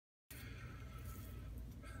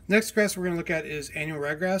Next grass we're going to look at is annual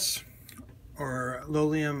ryegrass, or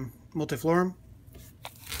Lolium multiflorum.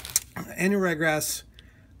 Annual ryegrass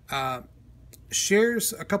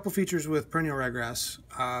shares a couple features with perennial ryegrass.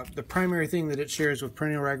 The primary thing that it shares with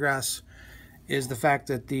perennial ryegrass is the fact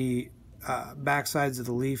that the back sides of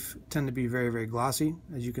the leaf tend to be very, very glossy,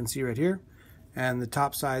 as you can see right here, and the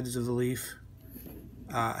top sides of the leaf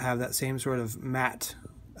have that same sort of matte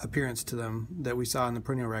appearance to them that we saw in the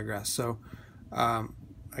perennial ryegrass. So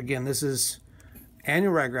again, this is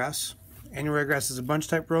annual ryegrass. Annual ryegrass is a bunch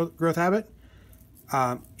type growth habit.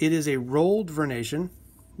 It is a rolled vernation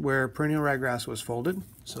where perennial ryegrass was folded.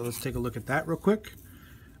 So let's take a look at that real quick.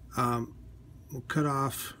 We'll cut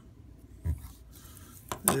off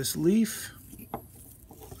this leaf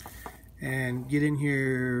and get in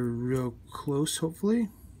here real close, hopefully,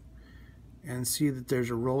 and see that there's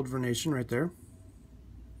a rolled vernation right there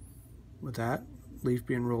with that leaf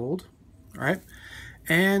being rolled. All right,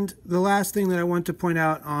 and the last thing that I want to point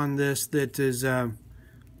out on this that is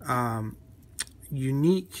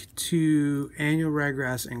unique to annual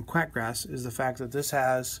ryegrass and quackgrass is the fact that this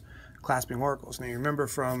has clasping auricles. Now you remember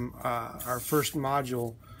from our first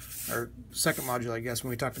module, or second module I guess, when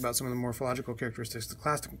we talked about some of the morphological characteristics, the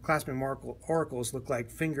clasping auricles look like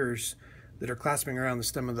fingers that are clasping around the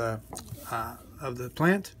stem of the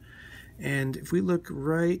plant. And if we look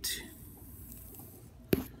right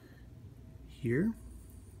here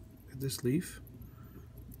at this leaf,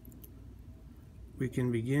 we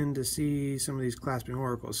can begin to see some of these clasping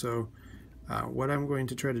auricles. So what I'm going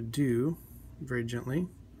to try to do very gently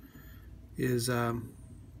is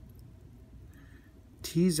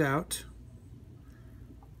tease out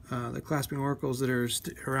the clasping auricles that are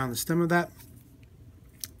around the stem of that,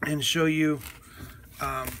 and show you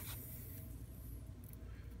an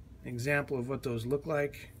example of what those look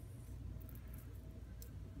like,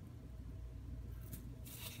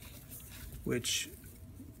 which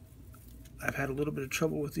I've had a little bit of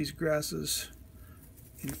trouble with these grasses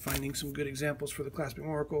in finding some good examples for the clasping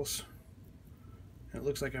auricles. And it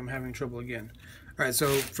looks like I'm having trouble again. All right, so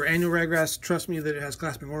for annual ryegrass, trust me that it has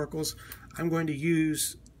clasping auricles. I'm going to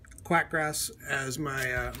use quackgrass as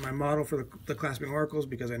my my model for the clasping auricles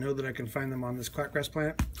because I know that I can find them on this quackgrass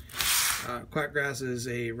plant. Quackgrass is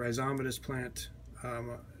a rhizomatous plant.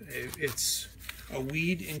 It's a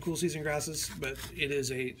weed in cool season grasses, but it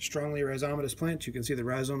is a strongly rhizomatous plant. You can see the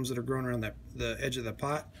rhizomes that are growing around the edge of the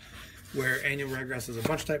pot, where annual ryegrass is a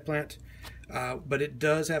bunch type plant. But it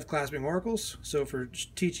does have clasping auricles, so for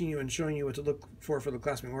teaching you and showing you what to look for the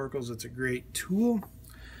clasping auricles, it's a great tool.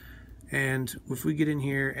 And if we get in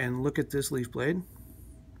here and look at this leaf blade,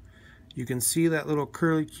 you can see that little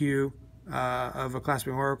curly Q of a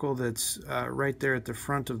clasping auricle that's right there at the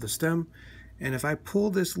front of the stem. And if I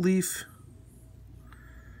pull this leaf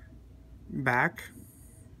back,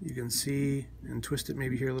 you can see, and twist it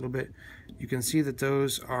maybe here a little bit, you can see that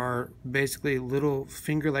those are basically little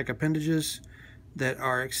finger-like appendages that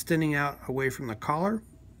are extending out away from the collar.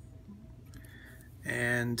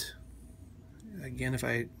 And again, if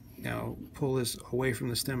I now pull this away from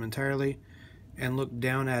the stem entirely and look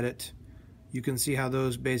down at it, you can see how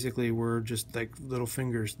those basically were just like little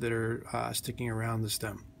fingers that are sticking around the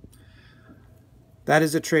stem. That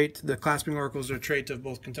is a trait. The clasping auricles are a trait of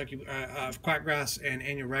both of quackgrass and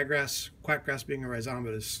annual ryegrass. Quackgrass being a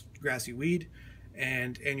rhizomatous grassy weed,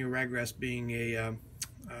 and annual ryegrass being a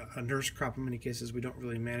nurse crop in many cases. We don't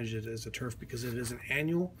really manage it as a turf because it is an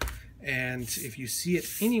annual, and if you see it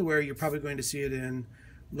anywhere, you're probably going to see it in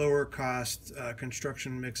lower cost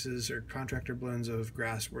construction mixes or contractor blends of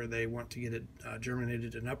grass where they want to get it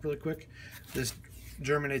germinated and up really quick. This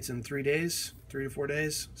germinates in 3 days, 3 to 4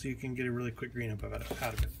 days, so you can get a really quick green up out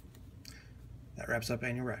of it. That wraps up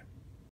annual rye.